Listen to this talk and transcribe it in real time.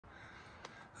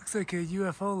Looks like a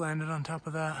UFO landed on top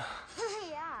of that.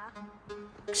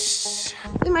 Yeah. Shh.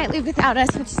 They might leave without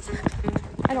us, which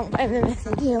I don't blame them if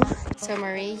they do. So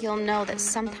Marie, you'll know that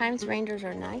sometimes rangers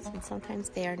are nice and sometimes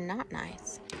they are not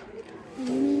nice. What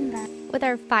do you mean by? With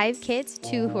our 5 kids,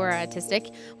 2 who are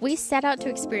autistic, we set out to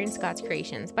experience God's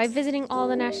creations by visiting all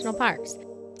the national parks.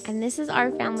 And this is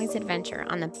our family's adventure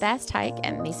on the best hike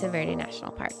at Mesa Verde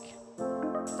National Park.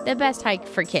 The best hike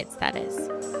for kids, that is.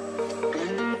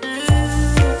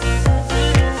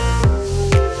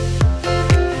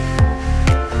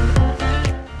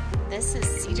 This is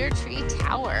Cedar Tree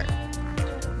Tower.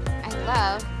 I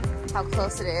love how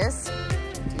close it is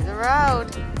to the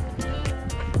road.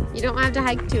 You don't have to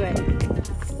hike to it,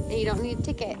 and you don't need a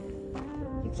ticket.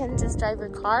 You can just drive your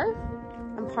car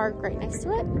and park right next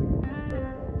to it.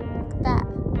 Look at that.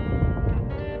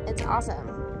 It's awesome.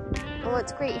 And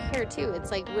what's great here too,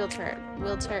 it's like wheelchair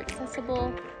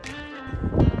accessible. You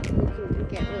can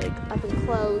get really up and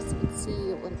close and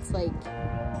see what it's like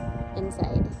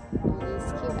inside all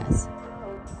these cubes.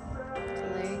 So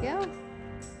there you go.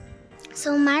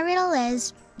 So my riddle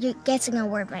is, you're guessing a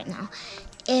word right now.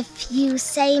 If you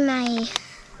say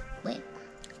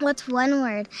what's one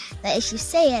word that if you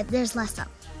say it, there's less up?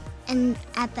 And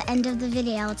at the end of the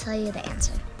video, I'll tell you the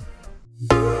answer.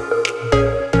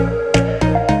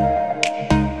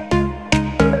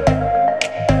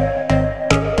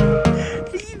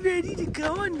 Are you ready to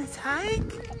go on this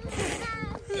hike?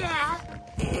 Yeah.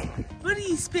 What are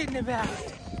you spitting about?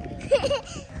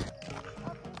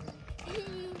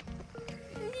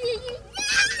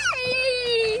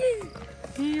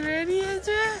 You ready,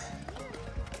 Ezra?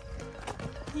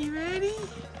 You ready?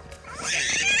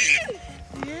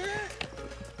 Yeah?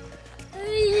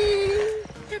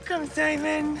 Here comes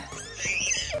Simon.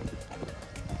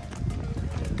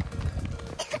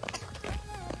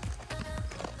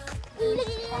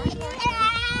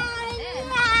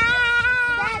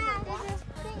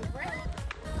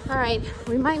 All right,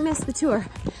 we might miss the tour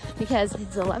because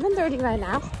it's 11:30 right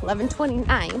now,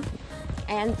 11:29,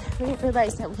 and we didn't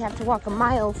realize that we have to walk a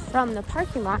mile from the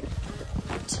parking lot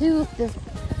to the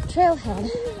trailhead.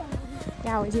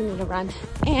 Yeah, we do need to run,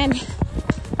 and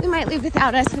they might leave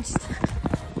without us, which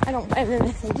I don't blame them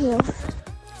if they do.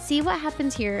 See what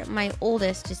happens here? My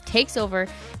oldest just takes over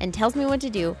and tells me what to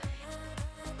do,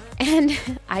 and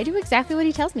I do exactly what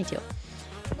he tells me to.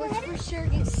 We're for sure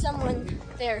get someone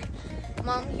there.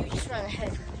 Mom, you just run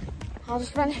ahead. I'll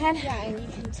just run ahead? Yeah, and you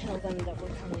can tell them that we're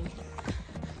coming.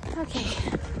 Okay.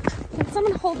 Can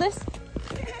someone hold this?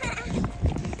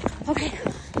 Okay,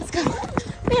 let's go.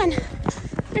 Man,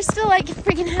 there's still like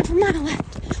freaking half a mile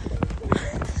left.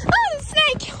 Oh, the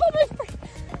snake! Hold my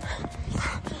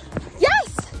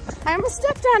Yes! I almost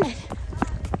stepped on it.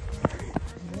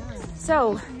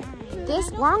 So, this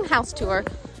longhouse tour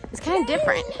is kind of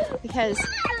different because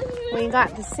we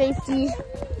got the safety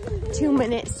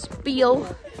 2-minute spiel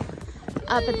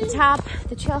up at the top,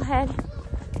 the trailhead,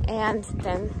 and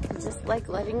then just like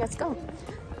letting us go.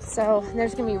 So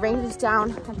there's gonna be rangers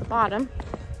down at the bottom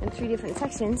in 3 different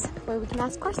sections where we can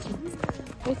ask questions.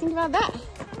 What do you think about that?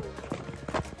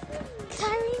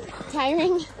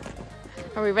 Tiring?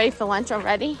 Are we ready for lunch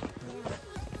already?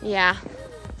 Yeah.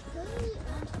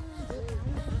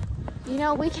 You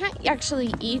know, we can't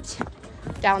actually eat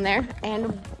down there,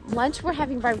 and lunch we're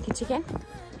having barbecue chicken.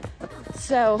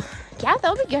 So, yeah,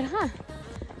 that'll be good, huh?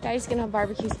 Daddy's gonna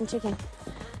barbecue some chicken.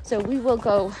 So we will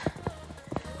go,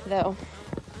 though,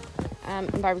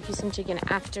 and barbecue some chicken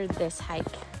after this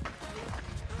hike.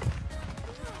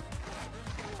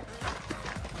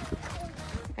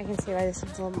 I can see why this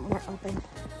one's a little bit more open.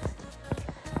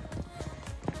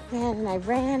 Man, and I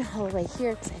ran all the way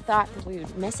here because I thought that we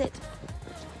would miss it.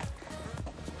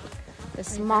 The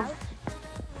small...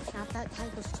 Not that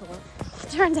type of tour.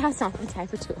 Turns out it's not the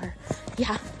type of tour.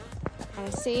 Yeah. I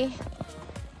see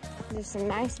there's some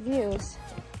nice views.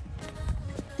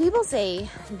 People say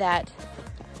that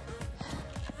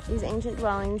these ancient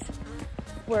dwellings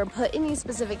were put in these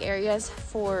specific areas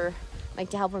for, like,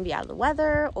 to help them be out of the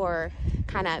weather or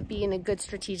kind of be in a good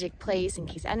strategic place in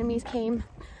case enemies came.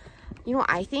 You know what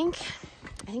I think?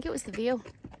 I think it was the view.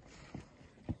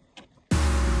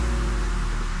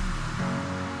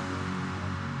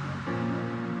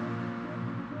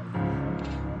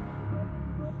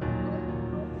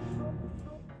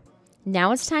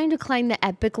 Now it's time to climb the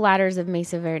epic ladders of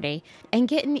Mesa Verde and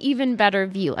get an even better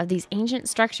view of these ancient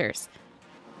structures.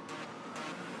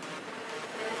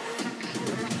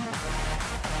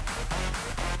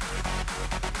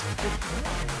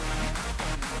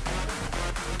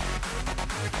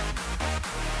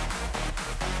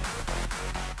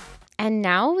 And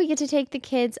now we get to take the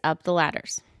kids up the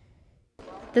ladders.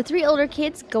 The 3 older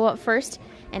kids go up first,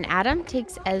 and Adam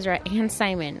takes Ezra and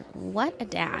Simon. What a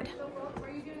dad.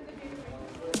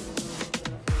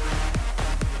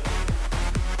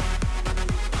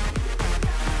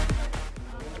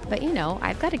 But you know,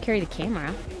 I've got to carry the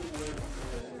camera.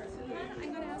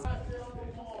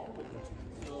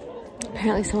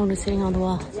 Apparently someone was sitting on the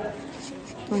wall.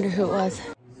 I wonder who it was.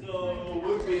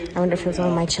 I wonder if it was one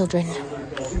of my children.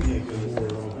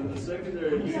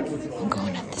 I'm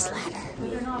going up this ladder.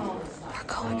 We're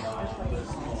going up.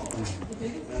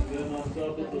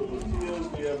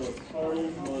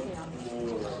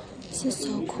 This is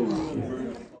so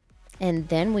cool. And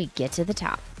then we get to the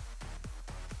top.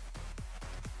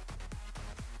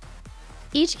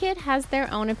 Each kid has their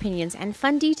own opinions and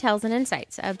fun details and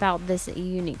insights about this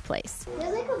unique place.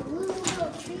 There's like a blue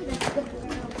little tree that's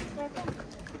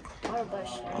flower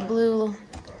bush. Blue.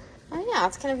 Oh yeah,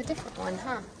 it's kind of a different one,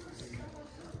 huh?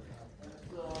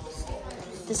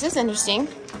 This is interesting.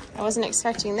 I wasn't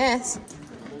expecting this.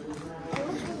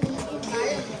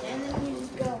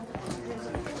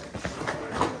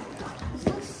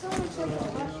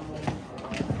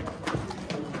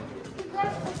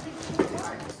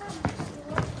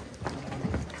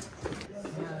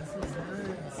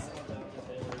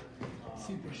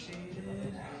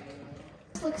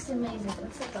 This looks amazing. It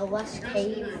looks like a lush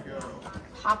cave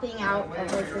popping out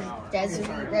of like this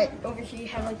desert. Right over here you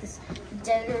have like this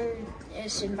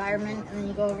desert-ish environment, and then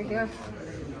you go over here.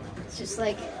 It's just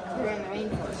like we're in the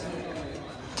rainforest.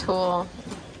 Cool.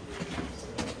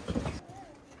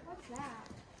 What's that?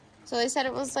 So they said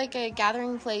it was like a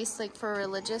gathering place like for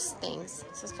religious things.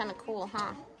 So it's kind of cool,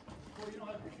 huh?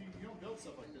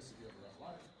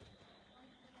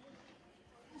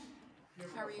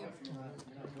 How are you?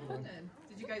 Good.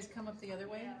 Did you guys come up the other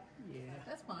way? Yeah.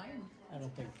 That's fine. I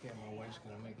don't think my wife's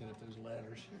going to make it up those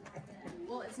ladders.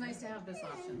 Well, it's nice to have this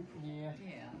option. Yeah.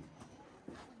 Yeah.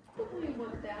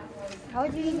 How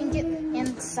would you even get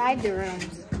inside the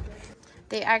rooms?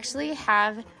 They actually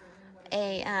have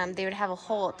a, they would have a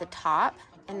hole at the top,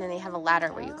 and then they have a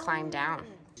ladder where you climb down.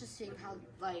 Just seeing how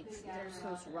like there's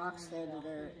those rocks there that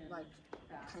are like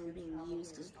kind of being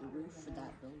used as the roof for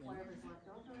that building.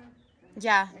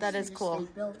 Yeah, that is cool. They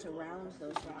built around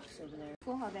those rocks over there.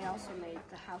 Cool how they also made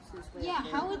the houses. Yeah,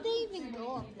 how would they even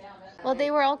go up there? Well,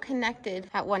 they were all connected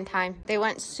at one time. They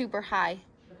went super high.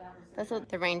 That's what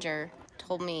the ranger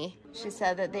told me. She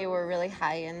said that they were really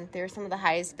high, and they were some of the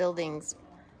highest buildings,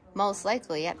 most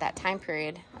likely at that time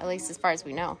period, at least as far as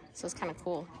we know. So it's kind of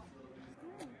cool.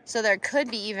 So there could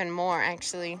be even more,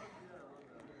 actually.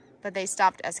 But they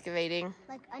stopped excavating.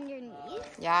 Like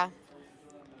underneath? Yeah.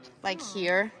 Like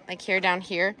here, down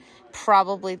here.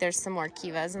 Probably there's some more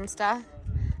kivas and stuff,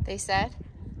 they said.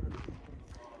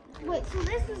 Wait, so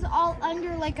this is all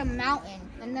under like a mountain,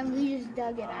 and then we just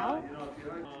dug it out?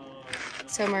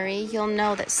 So Marie, you'll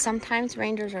know that sometimes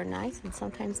rangers are nice and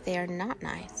sometimes they are not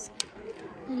nice.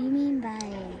 What do you mean by...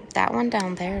 That one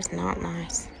down there is not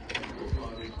nice.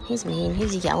 He's mean.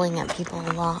 He's yelling at people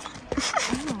a lot.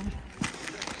 Oh.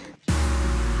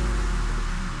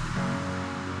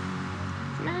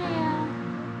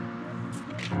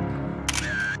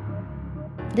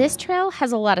 This trail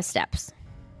has a lot of steps,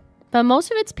 but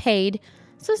most of it's paid,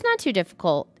 so it's not too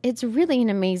difficult. It's really an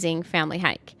amazing family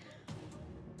hike.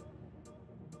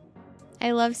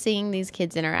 I love seeing these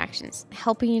kids' interactions,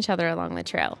 helping each other along the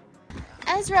trail.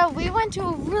 Ezra, we went to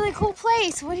a really cool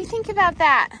place. What do you think about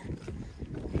that?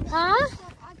 Huh?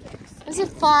 Was it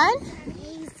fun?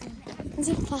 Amazing. Was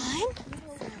it fun?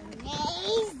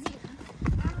 Amazing.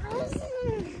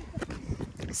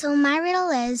 So my riddle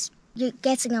is, you're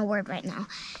guessing a word right now.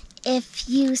 If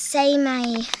you say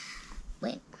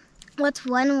what's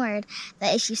one word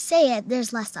that if you say it,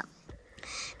 there's less of?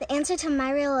 The answer to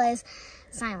my riddle is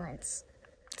silence.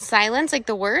 Silence, like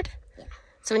the word? Yeah.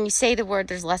 So when you say the word,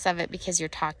 there's less of it because you're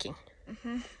talking.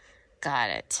 Mm-hmm. Got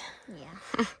it.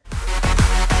 Yeah.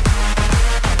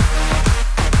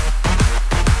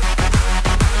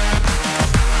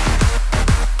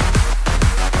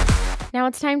 Now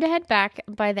it's time to head back.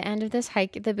 By the end of this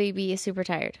hike, the baby is super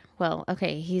tired. Well,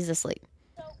 okay, he's asleep.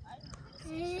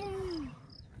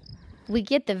 We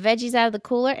get the veggies out of the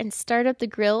cooler and start up the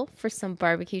grill for some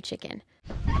barbecue chicken.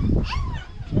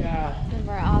 Yeah. And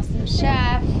our awesome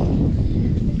chef.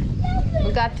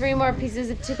 We've got 3 more pieces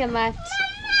of chicken left.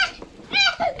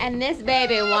 And this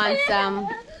baby wants some.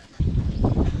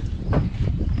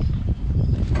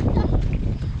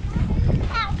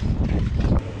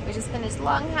 We just finished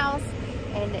Longhouse,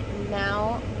 and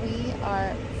now we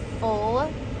are full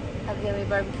of yummy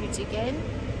barbecue chicken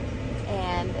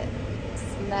and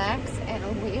snacks,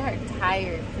 and we are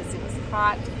tired because it was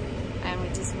hot And we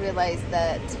just realized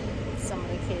that so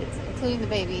many kids, including the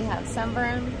baby, have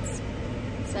sunburns.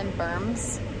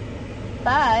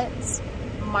 But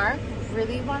Mark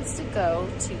really wants to go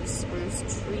to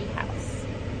Spruce Tree House.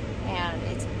 And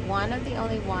it's one of the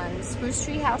only ones, Spruce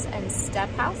Tree House and Step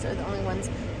House are the only ones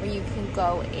where you can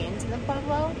go into the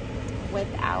pueblo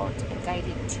without a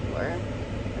guided tour,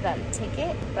 without a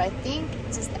ticket. But I think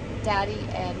just Daddy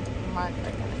and Mark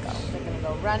are gonna go. They're gonna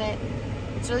go run it.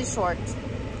 It's really short,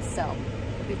 so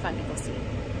it'll be fun to go see.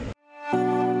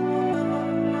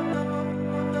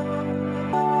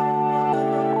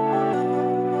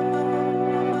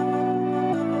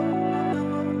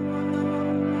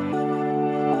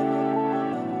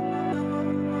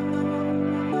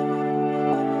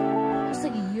 Looks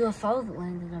like a UFO that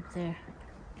landed up there.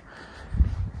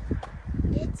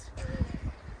 It's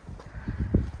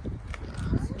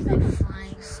like a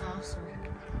flying saucer.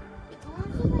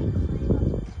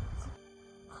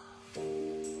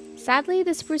 Sadly,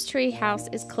 the Spruce Tree House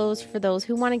is closed for those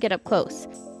who want to get up close.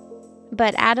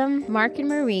 But Adam, Mark, and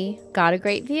Marie got a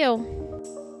great view.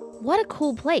 What a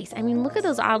cool place. I mean, look at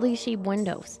those oddly shaped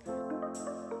windows.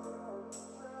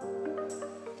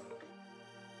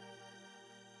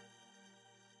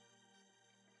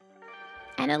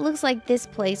 And it looks like this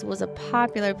place was a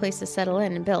popular place to settle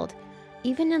in and build,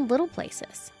 even in little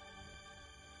places.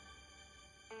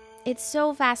 It's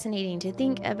so fascinating to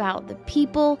think about the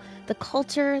people, the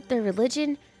culture, the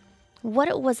religion, what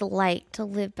it was like to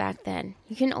live back then.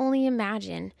 You can only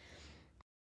imagine.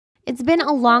 It's been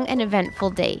a long and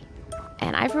eventful day,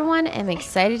 and I, for one, am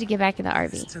excited to get back in the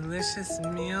RV. This delicious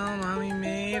meal Mommy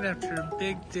made after a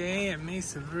big day at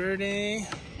Mesa Verde.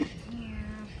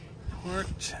 Pork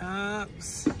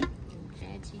chops.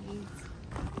 Veggies.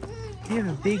 Do you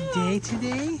have a big day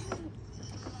today?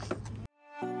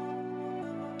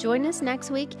 Join us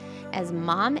next week as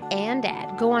Mom and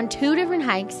Dad go on 2 different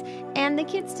hikes and the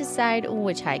kids decide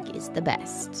which hike is the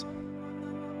best.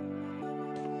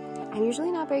 I'm usually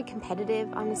not very competitive,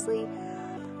 honestly,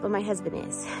 but my husband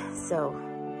is, so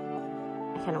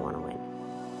I kind of want to win.